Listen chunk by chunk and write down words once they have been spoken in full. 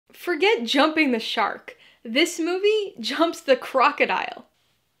Forget jumping the shark. This movie jumps the crocodile.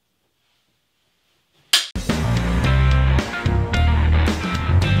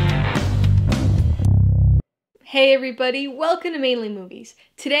 Hey everybody, welcome to Mainely Movies.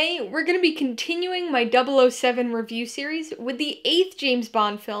 Today, we're going to be continuing my 007 review series with the 8th James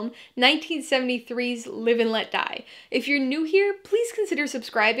Bond film, 1973's Live and Let Die. If you're new here, please consider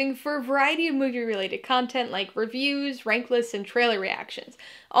subscribing for a variety of movie-related content like reviews, rank lists, and trailer reactions.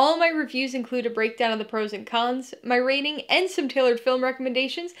 All my reviews include a breakdown of the pros and cons, my rating, and some tailored film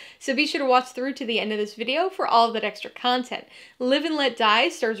recommendations, so be sure to watch through to the end of this video for all of that extra content. Live and Let Die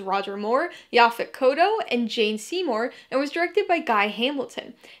stars Roger Moore, Yaphet Kotto, and Jane Seymour, and was directed by Guy Hamilton.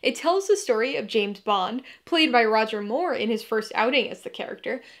 It tells the story of James Bond, played by Roger Moore in his first outing as the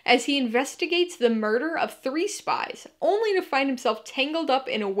character, as he investigates the murder of 3 spies, only to find himself tangled up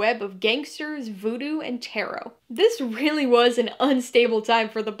in a web of gangsters, voodoo, and tarot. This really was an unstable time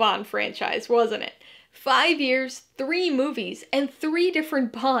for the Bond franchise, wasn't it? 5 years, 3 movies, and 3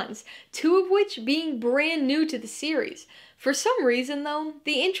 different Bonds, 2 of which being brand new to the series. For some reason, though,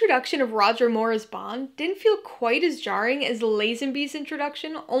 the introduction of Roger Moore as Bond didn't feel quite as jarring as Lazenby's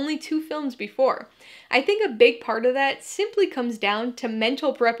introduction only 2 films before. I think a big part of that simply comes down to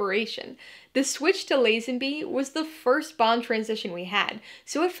mental preparation. The switch to Lazenby was the first Bond transition we had,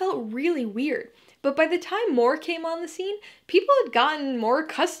 so it felt really weird. But by the time Moore came on the scene, people had gotten more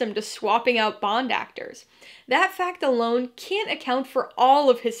accustomed to swapping out Bond actors. That fact alone can't account for all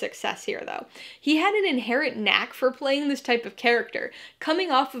of his success here, though. He had an inherent knack for playing this type of character, coming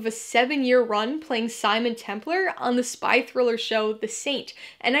off of a 7-year run playing Simon Templar on the spy thriller show The Saint,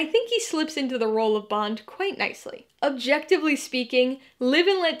 and I think he slips into the role of Bond quite nicely. Objectively speaking, Live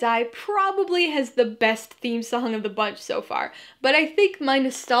and Let Die probably has the best theme song of the bunch so far, but I think my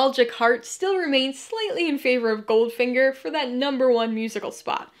nostalgic heart still remains slightly in favor of Goldfinger for that #1 musical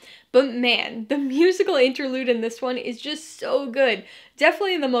spot. But man, the musical interlude in this one is just so good.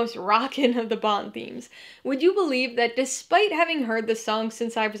 Definitely the most rockin' of the Bond themes. Would you believe that despite having heard the song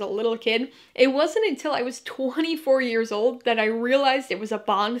since I was a little kid, it wasn't until I was 24 years old that I realized it was a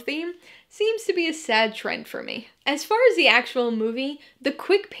Bond theme? Seems to be a sad trend for me. As far as the actual movie, the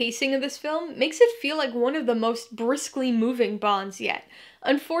quick pacing of this film makes it feel like one of the most briskly moving Bonds yet.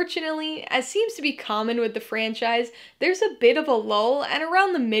 Unfortunately, as seems to be common with the franchise, there's a bit of a lull at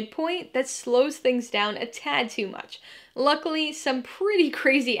around the midpoint that slows things down a tad too much. Luckily, some pretty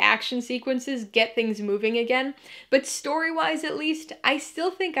crazy action sequences get things moving again, but story-wise at least, I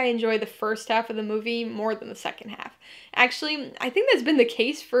still think I enjoy the first half of the movie more than the second half. Actually, I think that's been the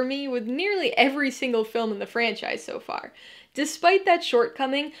case for me with nearly every single film in the franchise so far. Despite that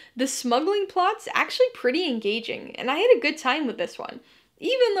shortcoming, the smuggling plot's actually pretty engaging, and I had a good time with this one,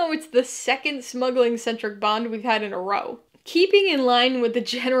 even though it's the second smuggling-centric Bond we've had in a row. Keeping in line with the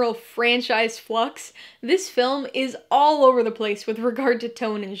general franchise flux, this film is all over the place with regard to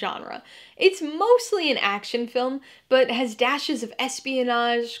tone and genre. It's mostly an action film, but has dashes of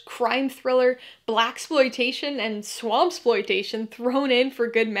espionage, crime thriller, blaxploitation, and swampsploitation thrown in for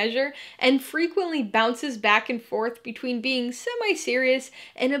good measure, and frequently bounces back and forth between being semi-serious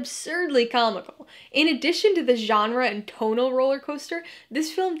and absurdly comical. In addition to the genre and tonal roller coaster,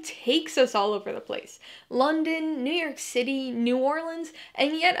 this film takes us all over the place. London, New York City, New Orleans,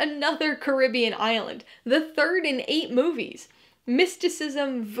 and yet another Caribbean island, the third in 8 movies.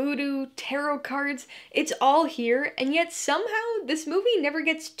 Mysticism, voodoo, tarot cards, it's all here, and yet somehow this movie never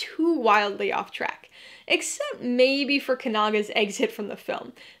gets too wildly off track. Except maybe for Kanaga's exit from the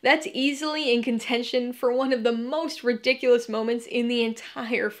film. That's easily in contention for one of the most ridiculous moments in the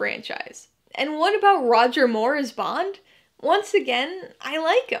entire franchise. And what about Roger Moore as Bond? Once again, I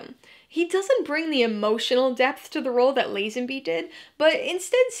like him. He doesn't bring the emotional depth to the role that Lazenby did, but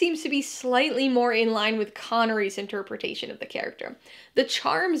instead seems to be slightly more in line with Connery's interpretation of the character. The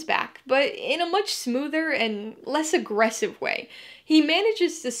charm's back, but in a much smoother and less aggressive way. He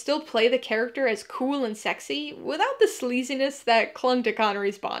manages to still play the character as cool and sexy without the sleaziness that clung to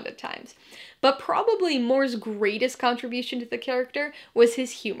Connery's Bond at times. But probably Moore's greatest contribution to the character was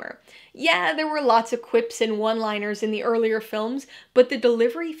his humor. Yeah, there were lots of quips and one-liners in the earlier films, but the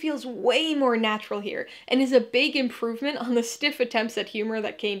delivery feels way more natural here, and is a big improvement on the stiff attempts at humor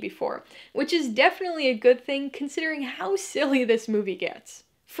that came before, which is definitely a good thing considering how silly this movie gets.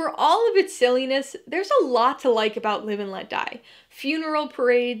 For all of its silliness, there's a lot to like about Live and Let Die. Funeral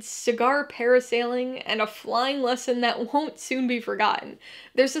parades, cigar parasailing, and a flying lesson that won't soon be forgotten.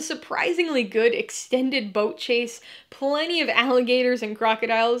 There's a surprisingly good extended boat chase, plenty of alligators and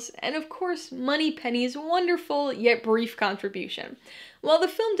crocodiles, and of course, Moneypenny's wonderful yet brief contribution. While the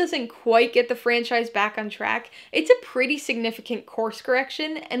film doesn't quite get the franchise back on track, it's a pretty significant course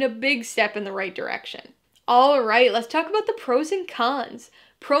correction and a big step in the right direction. Alright, let's talk about the pros and cons.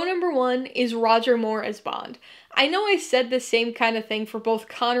 Pro number 1 is Roger Moore as Bond. I know I said the same kind of thing for both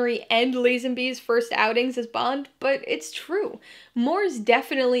Connery and Lazenby's first outings as Bond, but it's true. Moore's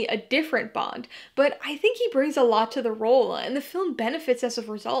definitely a different Bond, but I think he brings a lot to the role, and the film benefits as a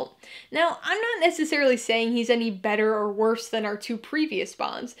result. Now, I'm not necessarily saying he's any better or worse than our two previous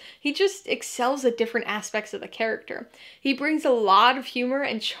Bonds. He just excels at different aspects of the character. He brings a lot of humor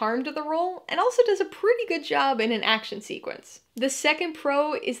and charm to the role, and also does a pretty good job in an action sequence. The second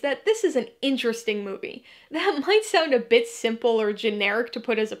pro is that this is an interesting movie. That might sound a bit simple or generic to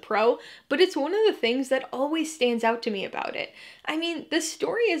put as a pro, but it's one of the things that always stands out to me about it. I mean, the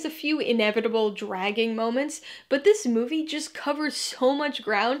story has a few inevitable dragging moments, but this movie just covers so much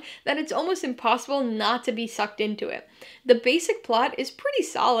ground that it's almost impossible not to be sucked into it. The basic plot is pretty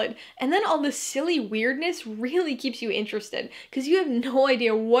solid, and then all the silly weirdness really keeps you interested, because you have no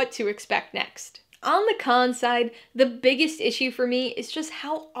idea what to expect next. On the con side, the biggest issue for me is just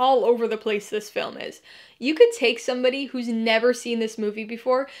how all over the place this film is. You could take somebody who's never seen this movie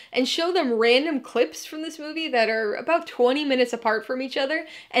before and show them random clips from this movie that are about 20 minutes apart from each other,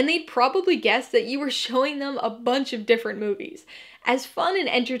 and they'd probably guess that you were showing them a bunch of different movies. As fun and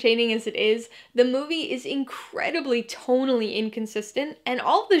entertaining as it is, the movie is incredibly tonally inconsistent, and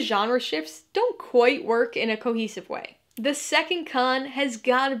all the genre shifts don't quite work in a cohesive way. The second con has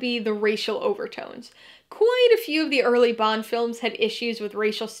gotta be the racial overtones. Quite a few of the early Bond films had issues with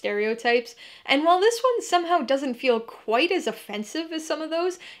racial stereotypes, and while this one somehow doesn't feel quite as offensive as some of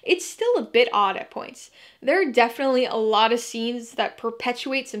those, it's still a bit odd at points. There are definitely a lot of scenes that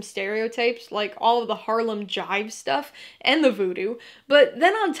perpetuate some stereotypes, like all of the Harlem Jive stuff and the voodoo, but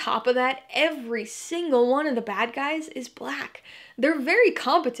then on top of that, every single one of the bad guys is black. They're very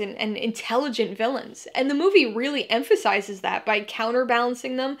competent and intelligent villains, and the movie really emphasizes that by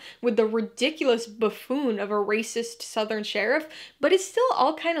counterbalancing them with the ridiculous buffoon of a racist southern sheriff, but it still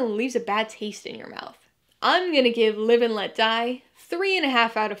all kind of leaves a bad taste in your mouth. I'm gonna give Live and Let Die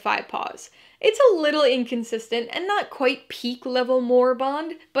 3.5 out of 5 paws. It's a little inconsistent and not quite peak level Moore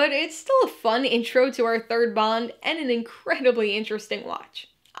Bond, but it's still a fun intro to our third Bond and an incredibly interesting watch.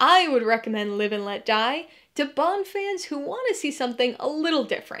 I would recommend Live and Let Die to Bond fans who want to see something a little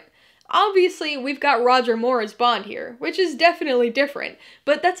different. Obviously, we've got Roger Moore as Bond here, which is definitely different,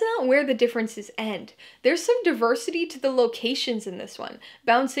 but that's not where the differences end. There's some diversity to the locations in this one,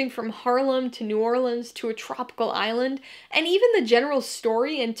 bouncing from Harlem to New Orleans to a tropical island, and even the general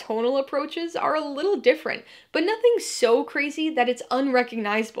story and tonal approaches are a little different, but nothing so crazy that it's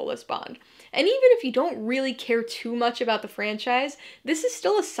unrecognizable as Bond. And even if you don't really care too much about the franchise, this is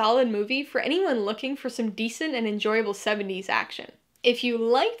still a solid movie for anyone looking for some decent and enjoyable 70s action. If you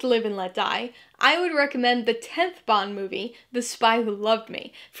liked Live and Let Die, I would recommend the 10th Bond movie, The Spy Who Loved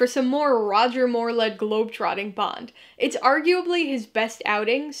Me, for some more Roger Moore-led globetrotting Bond. It's arguably his best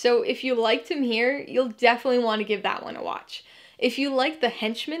outing, so if you liked him here, you'll definitely want to give that one a watch. If you like The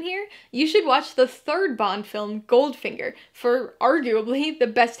Henchman here, you should watch the third Bond film, Goldfinger, for arguably the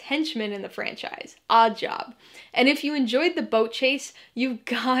best henchman in the franchise, Odd Job. And if you enjoyed the boat chase, you've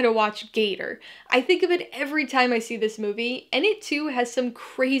gotta watch Gator. I think of it every time I see this movie, and it too has some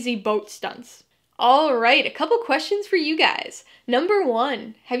crazy boat stunts. Alright, a couple questions for you guys. Number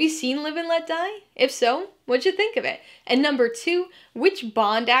 1, have you seen Live and Let Die? If so, what'd you think of it? And number 2, which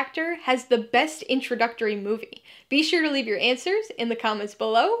Bond actor has the best introductory movie? Be sure to leave your answers in the comments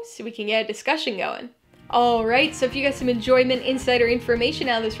below so we can get a discussion going. Alright, so if you got some enjoyment, insight, or information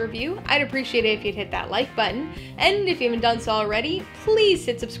out of this review, I'd appreciate it if you'd hit that like button. And if you haven't done so already, please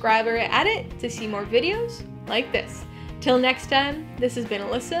hit subscribe or add it to see more videos like this. Till next time, this has been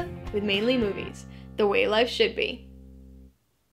Alyssa with Mainly Movies, the way life should be.